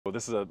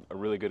this is a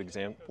really good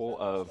example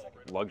of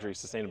luxury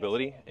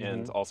sustainability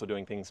and also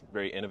doing things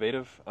very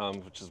innovative,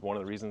 which is one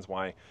of the reasons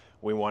why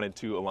we wanted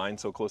to align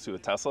so closely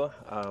with Tesla,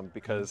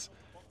 because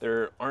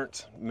there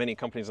aren't many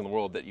companies in the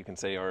world that you can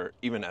say are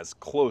even as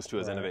close to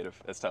as innovative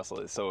as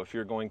Tesla is. So if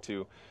you're going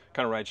to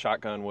kind of ride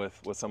shotgun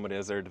with somebody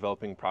as they're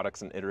developing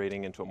products and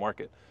iterating into a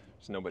market,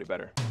 there's nobody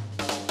better.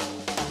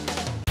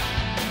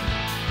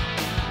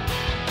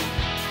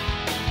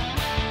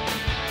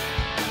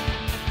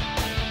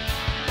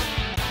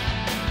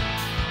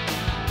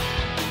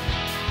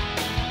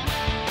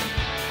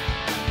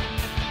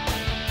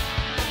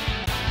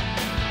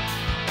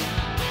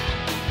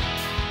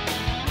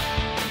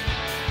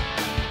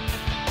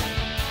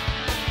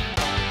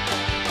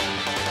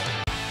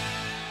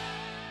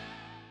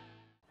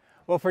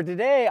 Well, for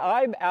today,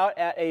 I'm out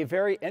at a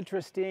very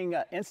interesting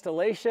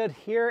installation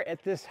here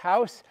at this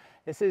house.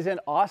 This is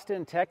in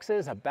Austin,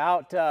 Texas,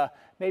 about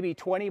maybe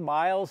 20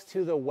 miles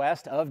to the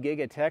west of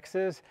Giga,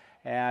 Texas.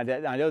 And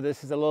I know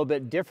this is a little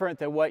bit different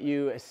than what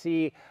you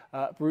see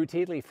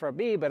routinely from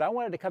me, but I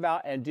wanted to come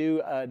out and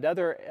do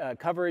another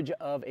coverage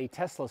of a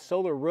Tesla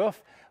solar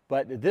roof.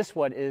 But this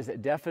one is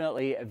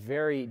definitely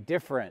very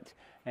different.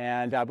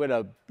 And I'm going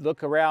to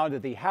look around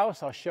the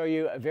house. I'll show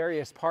you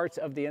various parts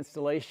of the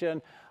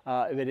installation.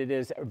 But it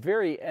is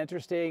very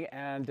interesting,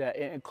 and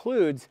it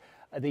includes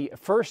the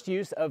first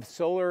use of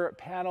solar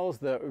panels,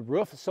 the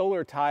roof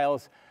solar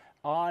tiles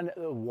on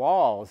the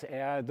walls.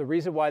 And the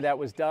reason why that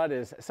was done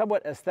is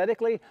somewhat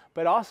aesthetically,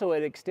 but also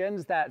it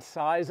extends that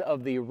size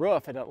of the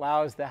roof and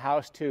allows the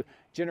house to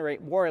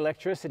generate more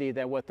electricity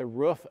than what the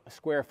roof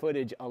square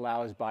footage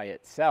allows by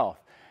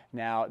itself.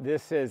 Now,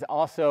 this is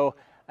also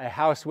a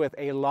house with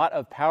a lot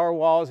of power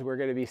walls. We're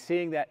going to be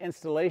seeing that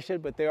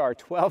installation, but there are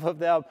 12 of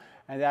them,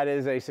 and that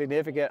is a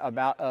significant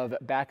amount of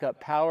backup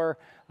power.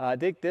 I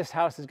think this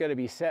house is going to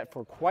be set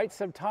for quite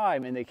some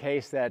time in the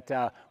case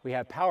that we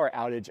have power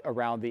outage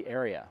around the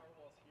area.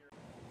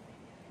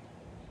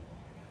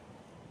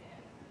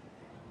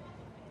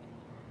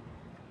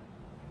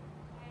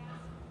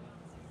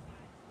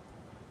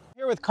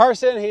 Here with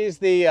Carson. He's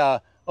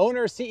the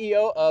owner,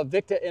 CEO of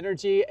VIkta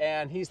Energy,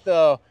 and he's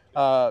the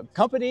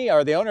company,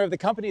 or the owner of the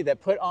company that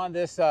put on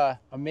this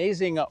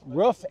amazing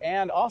roof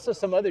and also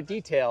some other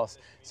details.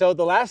 So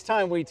the last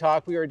time we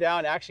talked, we were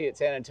down actually at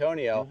San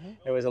Antonio.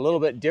 It was a little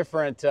bit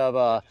different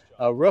of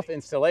a roof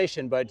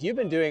installation, but you've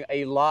been doing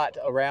a lot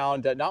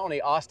around not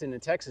only Austin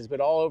and Texas, but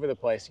all over the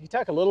place. Can you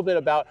talk a little bit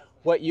about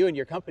what you and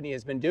your company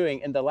has been doing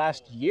in the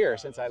last year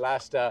since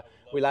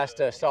we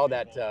last saw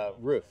that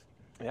roof?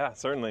 Yeah,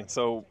 certainly.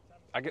 So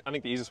I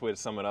think the easiest way to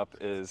sum it up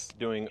is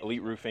doing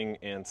elite roofing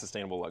and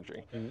sustainable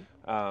luxury.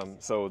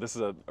 So this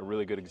is a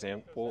really good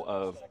example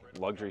of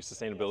luxury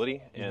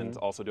sustainability and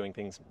also doing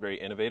things very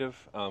innovative,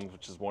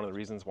 which is one of the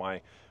reasons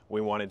why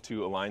we wanted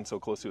to align so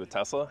closely with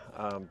Tesla,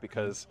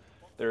 because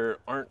there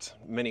aren't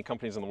many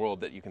companies in the world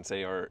that you can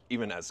say are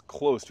even as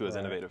close to as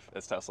innovative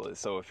as Tesla is.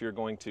 So if you're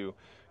going to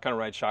kind of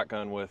ride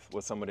shotgun with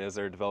somebody as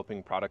they're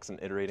developing products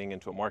and iterating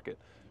into a market,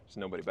 there's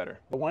nobody better.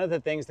 But one of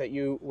the things that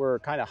you were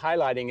kind of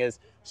highlighting is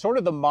sort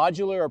of the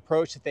modular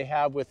approach that they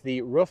have with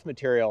the roof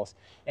materials.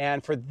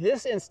 And for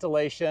this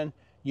installation,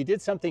 you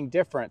did something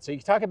different. So you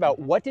can talk about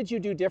what did you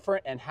do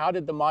different and how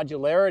did the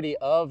modularity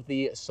of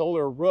the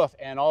solar roof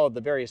and all of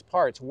the various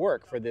parts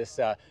work for this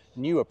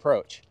new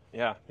approach?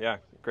 Yeah,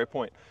 great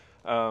point.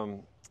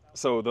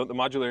 So the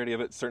modularity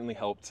of it certainly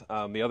helped.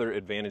 The other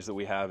advantage that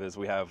we have is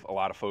we have a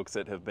lot of folks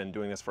that have been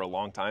doing this for a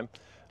long time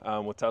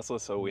with Tesla.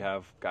 So we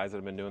have guys that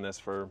have been doing this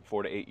for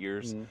 4 to 8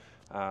 years.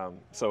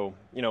 So,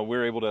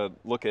 we're able to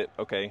look at,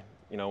 okay,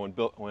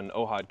 when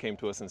of.its came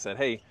to us and said,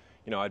 hey,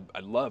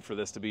 I'd love for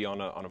this to be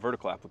on a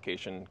vertical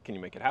application. Can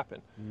you make it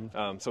happen?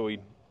 So we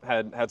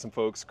had some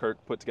folks,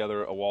 Kirk put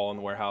together a wall in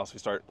the warehouse. We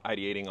start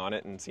ideating on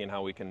it and seeing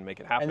how we can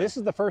make it happen. And this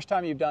is the first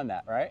time you've done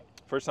that, right?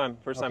 First time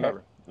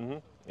ever.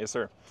 Yes,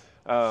 sir.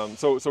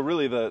 So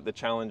really the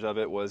challenge of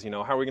it was, how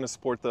are we going to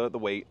support the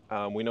weight?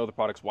 We know the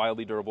product's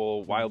wildly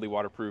durable, wildly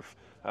waterproof.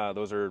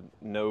 Those are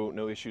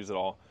no issues at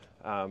all.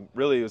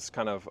 Really it was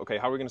kind of, okay,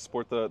 how are we going to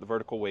support the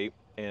vertical weight,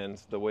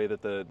 and the way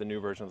that the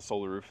new version of the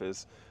solar roof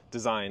is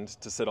designed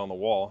to sit on the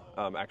wall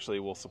actually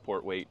will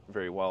support weight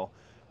very well.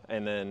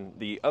 And then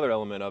the other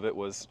element of it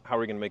was, how are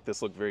we going to make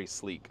this look very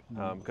sleek?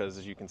 Because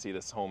as you can see,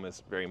 this home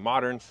is very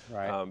modern,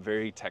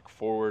 very tech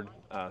forward.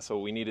 So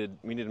we needed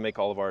to make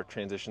all of our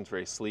transitions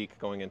very sleek,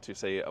 going into,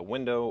 say, a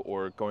window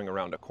or going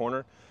around a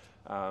corner.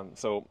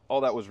 So all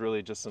that was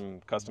really just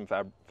some custom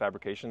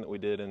fabrication that we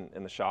did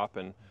in the shop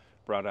and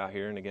brought out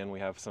here. And again,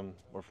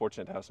 we're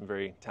fortunate to have some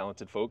very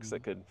talented folks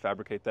that could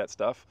fabricate that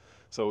stuff.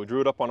 So we drew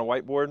it up on a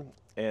whiteboard,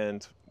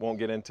 and won't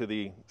get into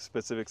the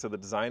specifics of the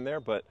design there,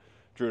 but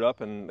drew it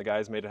up and the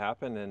guys made it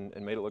happen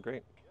and made it look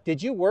great.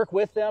 Did you work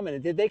with them,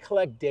 and did they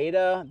collect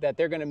data that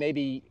they're going to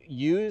maybe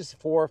use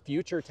for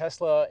future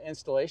Tesla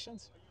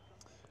installations?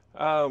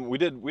 We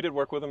did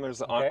work with them.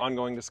 There's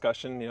ongoing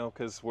discussion,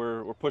 because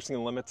we're pushing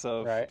the limits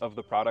of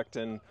the product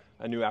and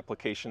a new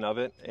application of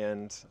it,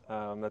 and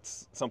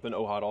that's something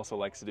of.its also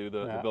likes to do.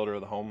 The builder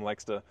of the home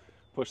likes to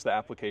push the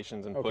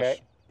applications and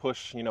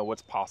push, you know,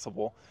 what's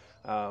possible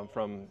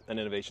from an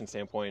innovation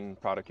standpoint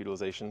and product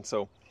utilization.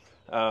 So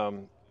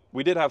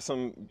we did have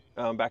some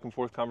back and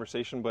forth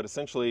conversation, but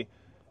essentially,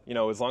 you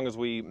know, as long as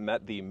we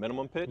met the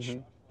minimum pitch,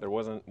 there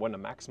wasn't a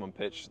maximum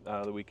pitch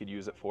that we could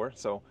use it for.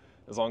 So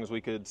as long as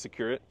we could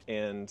secure it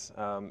and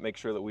make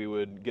sure that we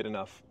would get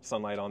enough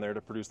sunlight on there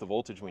to produce the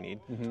voltage we need,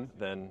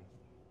 then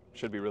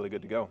should be really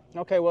good to go.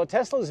 Okay, well,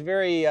 Tesla is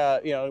very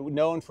you know,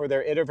 known for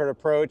their iterative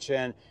approach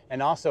and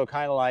also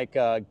kind of like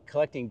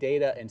collecting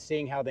data and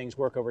seeing how things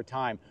work over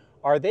time.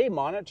 Are they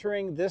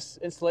monitoring this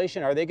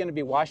installation? Are they going to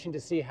be watching to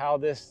see how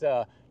this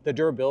the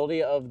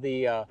durability of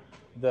the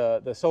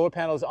solar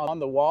panels on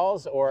the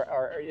walls,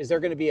 or is there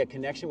going to be a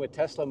connection with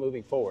Tesla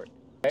moving forward?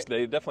 Okay.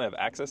 They definitely have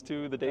access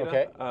to the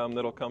data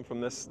that'll come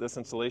from this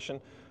installation.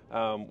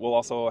 We'll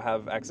also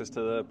have access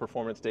to the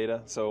performance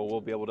data, so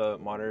we'll be able to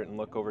monitor it and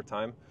look over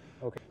time.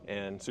 Okay.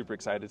 And super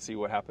excited to see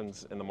what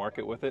happens in the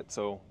market with it.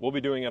 So we'll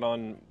be doing it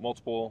on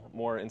multiple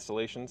more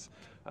installations.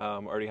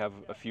 Already have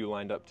a few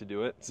lined up to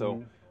do it.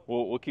 So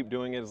we'll keep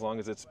doing it as long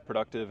as it's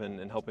productive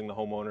and helping the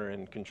homeowner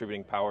and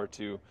contributing power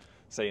to,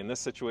 say in this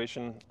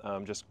situation,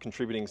 just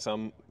contributing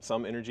some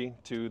energy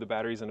to the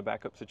batteries in a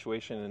backup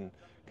situation and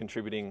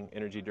contributing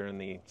energy during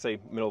the, say,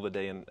 middle of the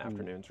day and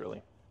afternoons,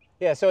 really.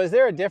 Yeah, so is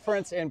there a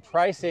difference in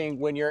pricing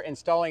when you're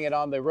installing it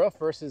on the roof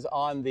versus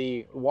on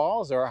the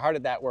walls, or how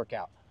did that work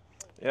out?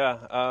 Yeah,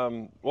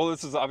 well,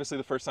 this is obviously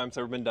the first time it's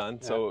ever been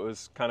done, so it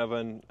was kind of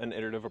an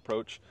iterative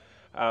approach.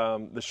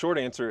 The short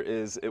answer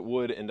is it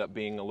would end up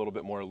being a little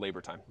bit more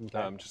labor time,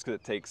 just because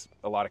it takes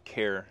a lot of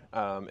care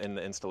in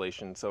the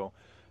installation. So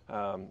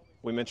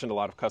we mentioned a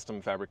lot of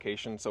custom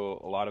fabrication, so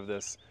a lot of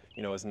this,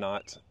 you know, is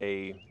not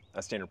a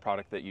standard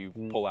product that you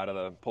pull out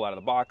of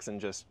the box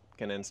and just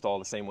can install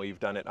the same way you've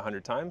done it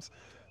 100 times.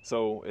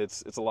 So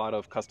it's a lot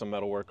of custom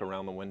metalwork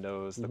around the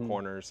windows, the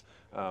corners,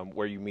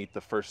 where you meet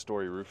the first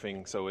story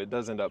roofing. So it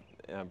does end up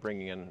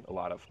bringing in a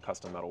lot of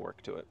custom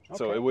metalwork to it. Okay.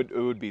 So it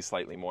would be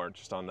slightly more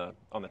just on the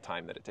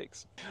time that it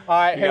takes. All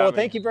right. Hey, well,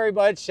 thank you very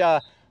much.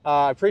 I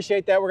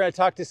appreciate that. We're going to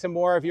talk to some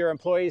more of your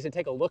employees and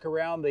take a look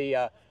around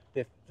the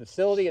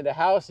facility and the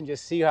house and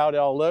just see how it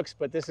all looks.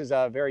 But this is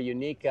a very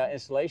unique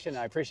installation.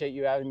 I appreciate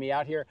you having me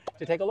out here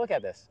to take a look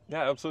at this.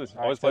 Yeah, absolutely.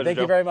 Always a pleasure. Thank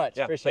you very much.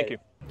 Yeah, appreciate thank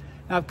it. you.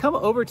 Now, I've come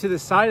over to the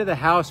side of the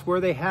house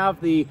where they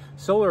have the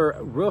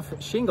solar roof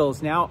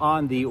shingles now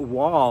on the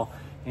wall.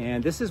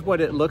 And this is what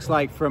it looks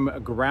like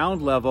from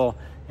ground level.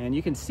 And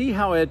you can see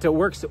how it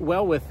works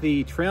well with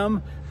the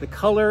trim, the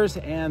colors,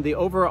 and the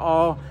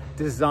overall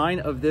design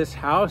of this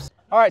house.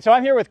 All right, so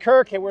I'm here with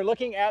Kirk, and we're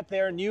looking at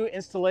their new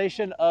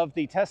installation of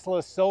the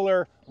Tesla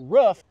solar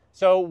roof.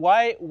 So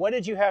what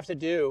did you have to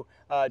do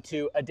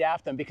to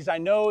adapt them? Because I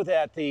know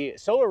that the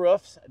solar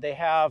roofs, they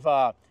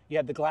have, you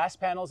have the glass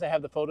panels that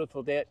have the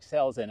photovoltaic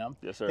cells in them.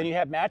 Yes, sir. Then you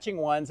have matching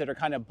ones that are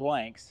kind of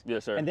blanks.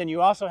 Yes, sir. And then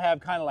you also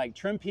have kind of like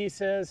trim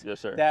pieces. Yes,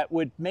 sir. That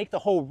would make the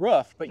whole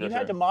roof, but you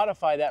had to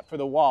modify that for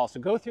the wall. So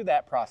go through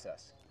that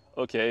process.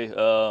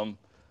 Okay.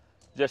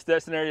 Just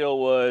that scenario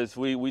was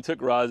we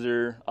took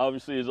riser.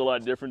 Obviously, it's a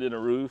lot different than a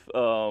roof.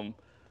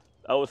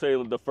 I would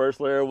say the first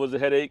layer was a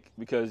headache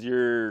because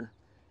you're,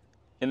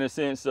 in the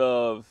sense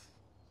of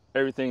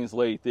everything's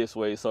laid this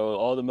way. So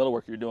all the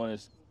metalwork you're doing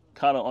is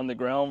kind of on the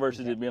ground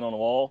versus it being on the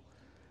wall.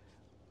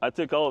 I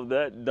took all of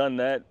that, done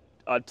that.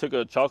 I took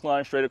a chalk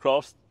line straight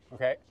across.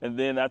 Okay. And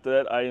then after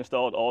that, I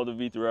installed all the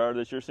V3R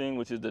that you're seeing,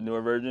 which is the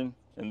newer version.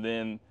 And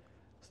then,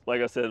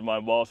 like I said, my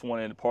boss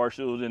wanted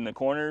partials in the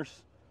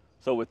corners.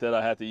 So with that,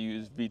 I had to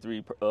use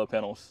V3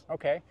 panels.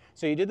 Okay,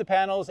 so you did the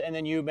panels and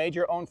then you made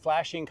your own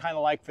flashing kind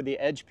of like for the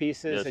edge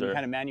pieces. Yes, and you sir.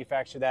 kind of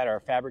manufactured that or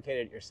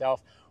fabricated it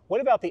yourself.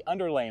 What about the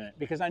underlayment?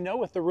 Because I know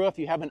with the roof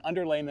you have an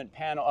underlayment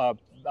panel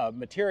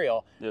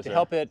material Yes, to sir.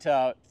 help it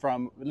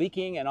from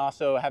leaking and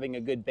also having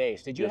a good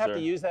base. Did you Yes, have sir.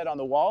 to use that on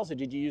the walls or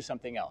did you use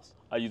something else?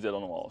 I use that on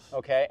the walls.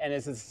 Okay, and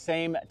is it the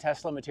same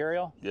Tesla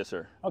material? Yes,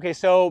 sir. Okay,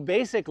 so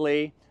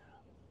basically,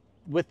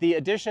 with the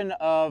addition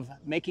of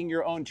making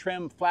your own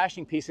trim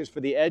flashing pieces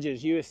for the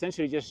edges, you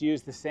essentially just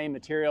used the same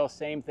material,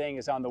 same thing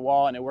as on the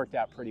wall, and it worked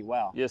out pretty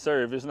well. Yes,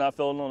 sir. If it's not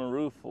filled on the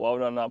roof, why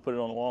would I not put it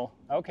on the wall?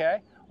 Okay.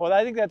 Well,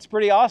 I think that's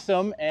pretty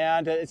awesome,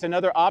 and it's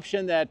another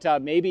option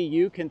that maybe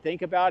you can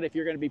think about if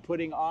you're going to be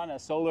putting on a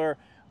solar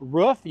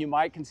roof. You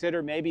might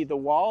consider maybe the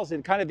walls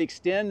and kind of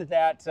extend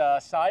that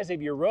size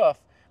of your roof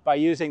by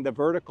using the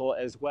vertical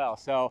as well.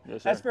 So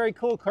Yes, that's sir. very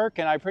cool, Kirk,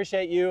 and I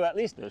appreciate you at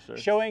least Yes, sir.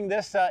 showing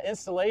this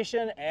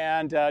installation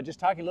and just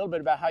talking a little bit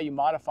about how you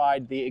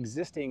modified the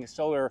existing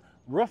solar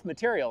roof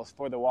materials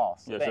for the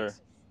walls. So Yes, thanks.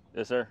 sir.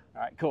 Yes, sir.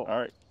 All right, cool. All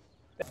right.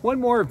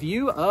 One more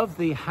view of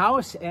the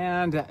house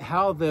and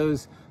how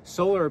those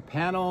solar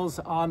panels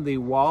on the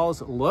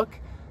walls look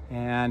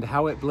and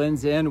how it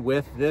blends in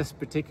with this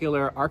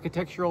particular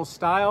architectural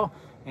style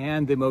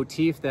and the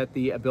motif that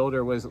the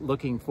builder was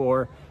looking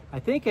for. I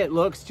think it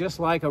looks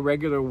just like a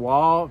regular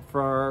wall.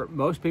 For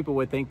most people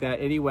would think that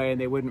anyway, and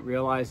they wouldn't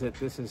realize that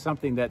this is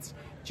something that's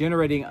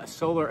generating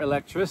solar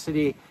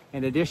electricity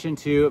in addition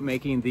to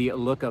making the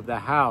look of the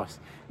house.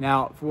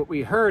 Now, what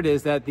we heard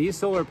is that these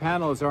solar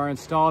panels are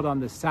installed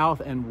on the south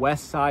and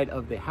west side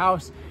of the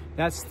house.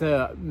 That's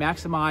to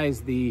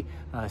maximize the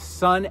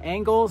sun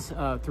angles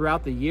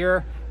throughout the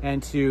year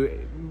and to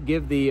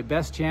give the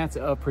best chance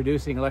of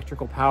producing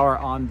electrical power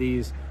on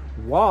these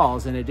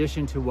walls in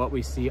addition to what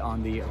we see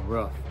on the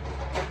roof.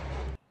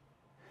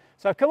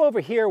 So I've come over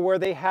here where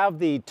they have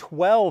the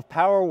 12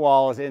 power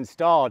walls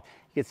installed.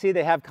 You can see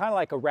they have kind of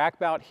like a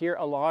rack mount here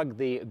along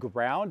the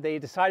ground. They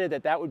decided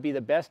that that would be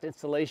the best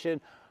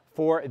installation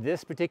for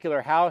this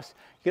particular house.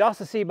 You can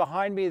also see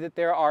behind me that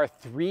there are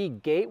 3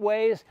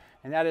 gateways,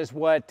 and that is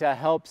what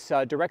helps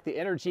direct the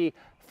energy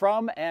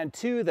from and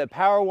to the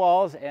power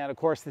walls. And of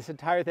course, this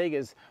entire thing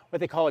is what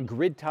they call a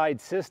grid-tied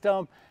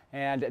system.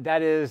 And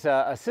that is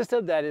a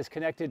system that is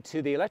connected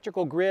to the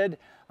electrical grid.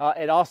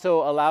 It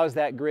also allows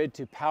that grid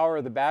to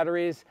power the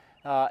batteries.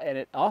 And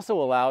it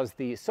also allows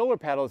the solar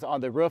panels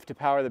on the roof to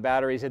power the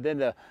batteries. And then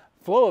the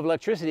flow of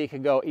electricity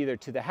can go either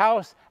to the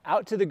house,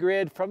 out to the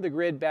grid, from the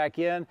grid back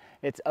in.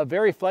 It's a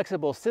very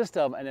flexible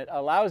system, and it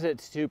allows it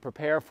to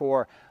prepare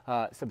for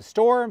some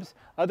storms,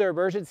 other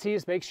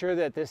emergencies, make sure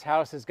that this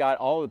house has got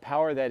all the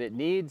power that it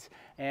needs,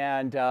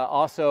 and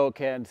also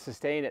can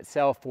sustain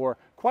itself for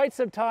quite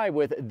some time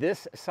with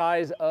this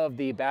size of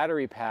the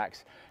battery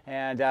packs.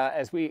 And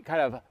as we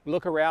kind of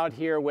look around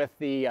here with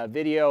the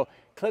video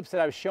clips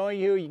that I was showing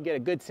you, you can get a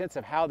good sense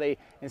of how they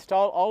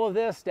installed all of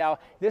this. Now,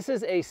 this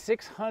is a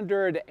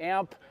 600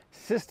 amp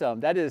system.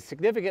 That is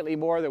significantly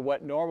more than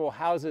what normal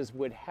houses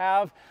would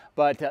have,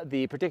 but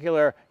the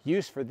particular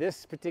use for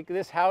this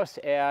house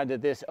and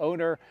this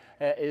owner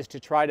is to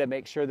try to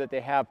make sure that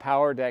they have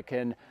power that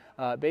can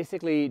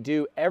basically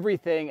do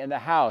everything in the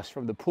house,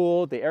 from the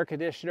pool, the air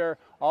conditioner,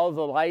 all of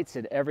the lights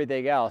and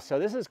everything else. So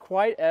this is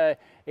quite an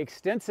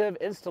extensive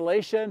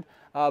installation,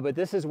 but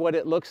this is what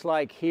it looks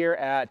like here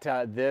at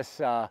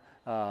this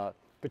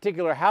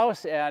particular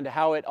house, and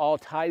how it all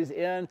ties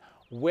in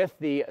with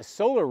the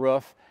solar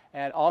roof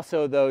and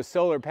also those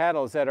solar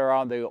panels that are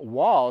on the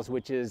walls,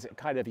 which is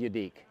kind of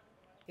unique.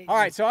 All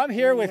right, so I'm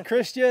here with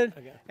Christian,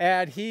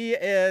 and he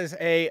is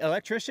an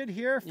electrician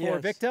here for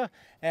VIkta,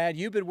 and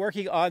you've been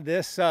working on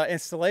this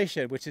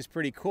installation, which is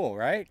pretty cool,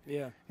 right?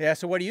 Yeah. Yeah,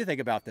 so what do you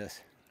think about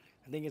this?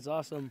 I think it's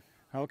awesome.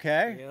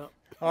 Okay. Yeah.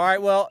 All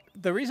right, well,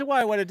 the reason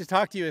why I wanted to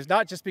talk to you is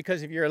not just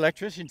because of your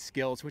electrician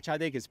skills, which I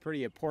think is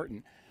pretty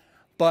important,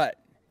 but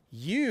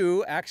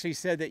you actually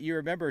said that you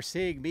remember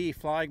seeing me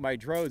flying my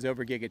drones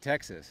over Giga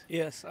Texas.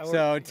 Yes.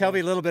 So tell me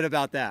a little bit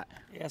about that.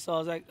 Yeah, so I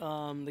was at the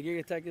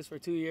Giga Texas for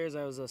 2 years.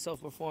 I was a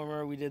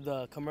self-performer. We did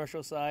the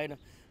commercial side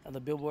of the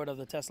billboard of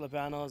the Tesla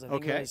panels. I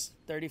think it was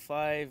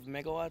 35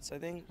 megawatts, I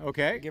think.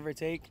 Okay. Give or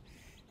take.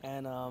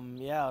 And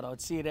yeah, I would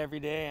see it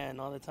every day,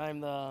 and all the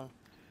time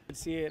I'd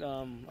see it.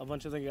 A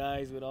bunch of the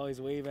guys would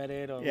always wave at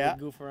it or would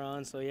goof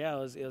around. So yeah,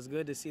 it was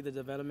good to see the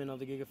development of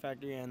the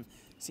Gigafactory and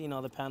seeing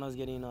all the panels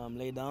getting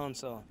laid down.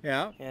 So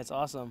yeah, it's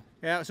awesome.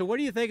 Yeah. So what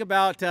do you think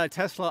about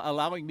Tesla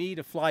allowing me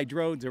to fly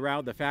drones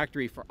around the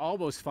factory for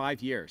almost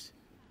 5 years?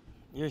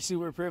 You're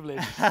super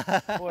privileged,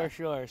 for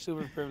sure.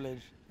 Super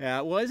privileged.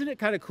 Yeah, well, isn't it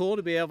kind of cool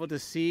to be able to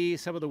see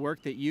some of the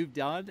work that you've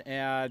done,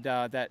 and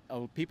that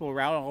people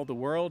around all the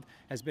world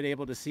has been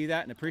able to see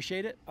that and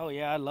appreciate it? Oh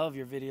yeah, I love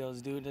your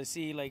videos, dude. To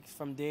see, like,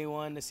 from day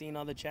one, to seeing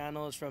all the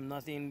channels from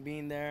nothing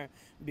being there,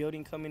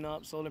 building coming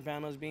up, solar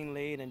panels being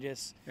laid, and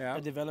just the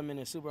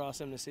development is super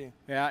awesome to see.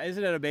 Yeah,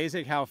 isn't it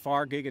amazing how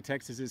far Giga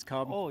Texas has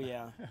come? Oh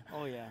yeah,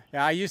 oh yeah.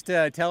 Yeah, I used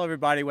to tell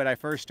everybody when I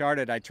first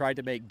started, I tried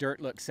to make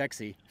dirt look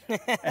sexy.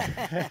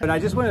 But I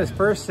just want to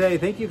first say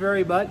thank you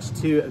very much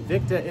to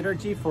VIkta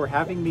Energy for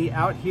having me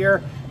out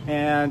here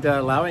and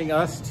allowing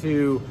us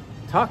to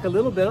talk a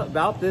little bit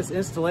about this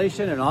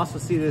installation and also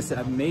see this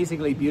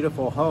amazingly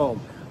beautiful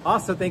home.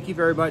 Also, thank you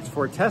very much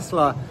for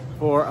Tesla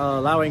for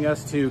allowing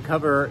us to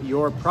cover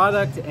your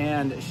product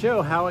and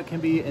show how it can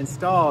be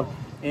installed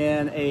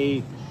in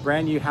a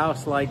brand new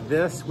house like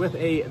this with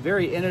a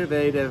very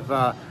innovative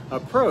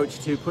approach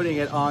to putting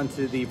it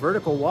onto the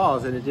vertical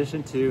walls in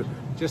addition to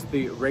just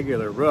the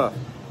regular roof.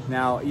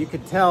 Now, you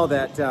could tell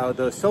that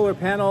those solar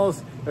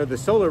panels, or the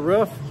solar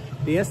roof,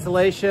 the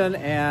installation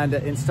and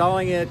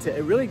installing it,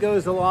 it really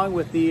goes along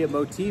with the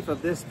motif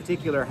of this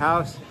particular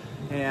house,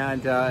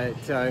 and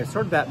it's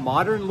sort of that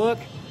modern look,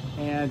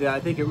 and I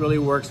think it really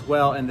works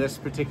well in this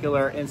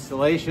particular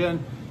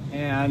installation.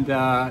 And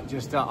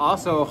just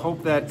also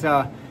hope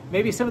that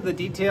maybe some of the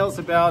details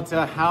about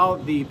how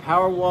the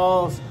power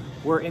walls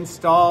were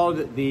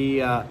installed,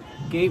 the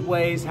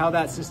gateways, how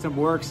that system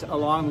works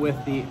along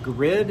with the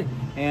grid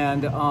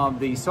and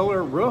the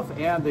solar roof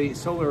and the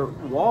solar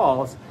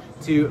walls,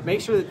 to make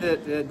sure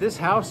that this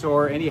house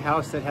or any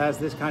house that has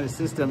this kind of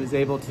system is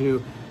able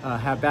to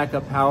have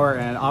backup power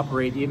and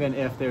operate even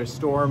if there's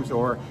storms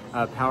or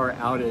power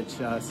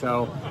outage.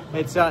 So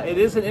it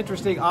is an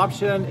interesting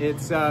option.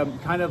 It's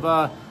kind of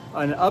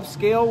an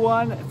upscale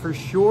one for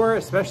sure,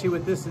 especially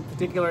with this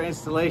particular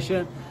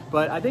installation.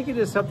 But I think it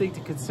is something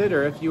to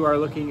consider if you are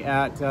looking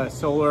at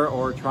solar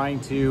or trying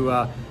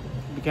to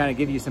kind of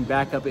give you some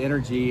backup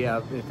energy,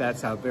 if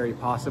that's very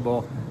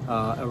possible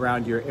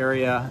around your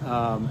area.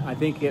 I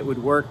think it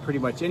would work pretty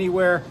much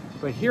anywhere,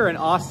 but here in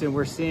Austin,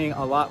 we're seeing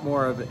a lot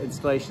more of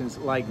installations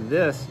like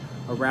this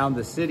around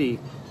the city.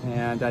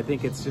 And I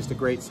think it's just a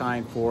great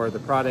sign for the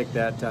product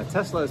that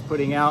Tesla is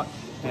putting out,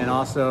 and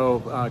also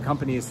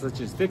companies such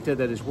as VIkta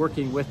that is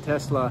working with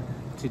Tesla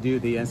to do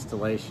the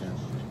installation.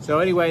 So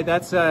anyway,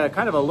 that's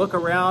kind of a look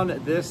around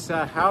this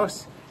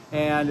house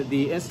and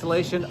the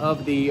installation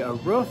of the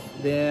roof,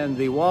 then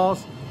the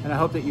walls, and I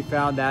hope that you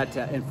found that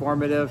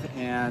informative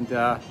and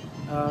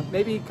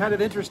maybe kind of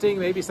interesting,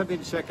 maybe something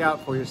to check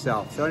out for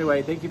yourself. So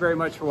anyway, thank you very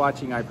much for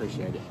watching. I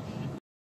appreciate it.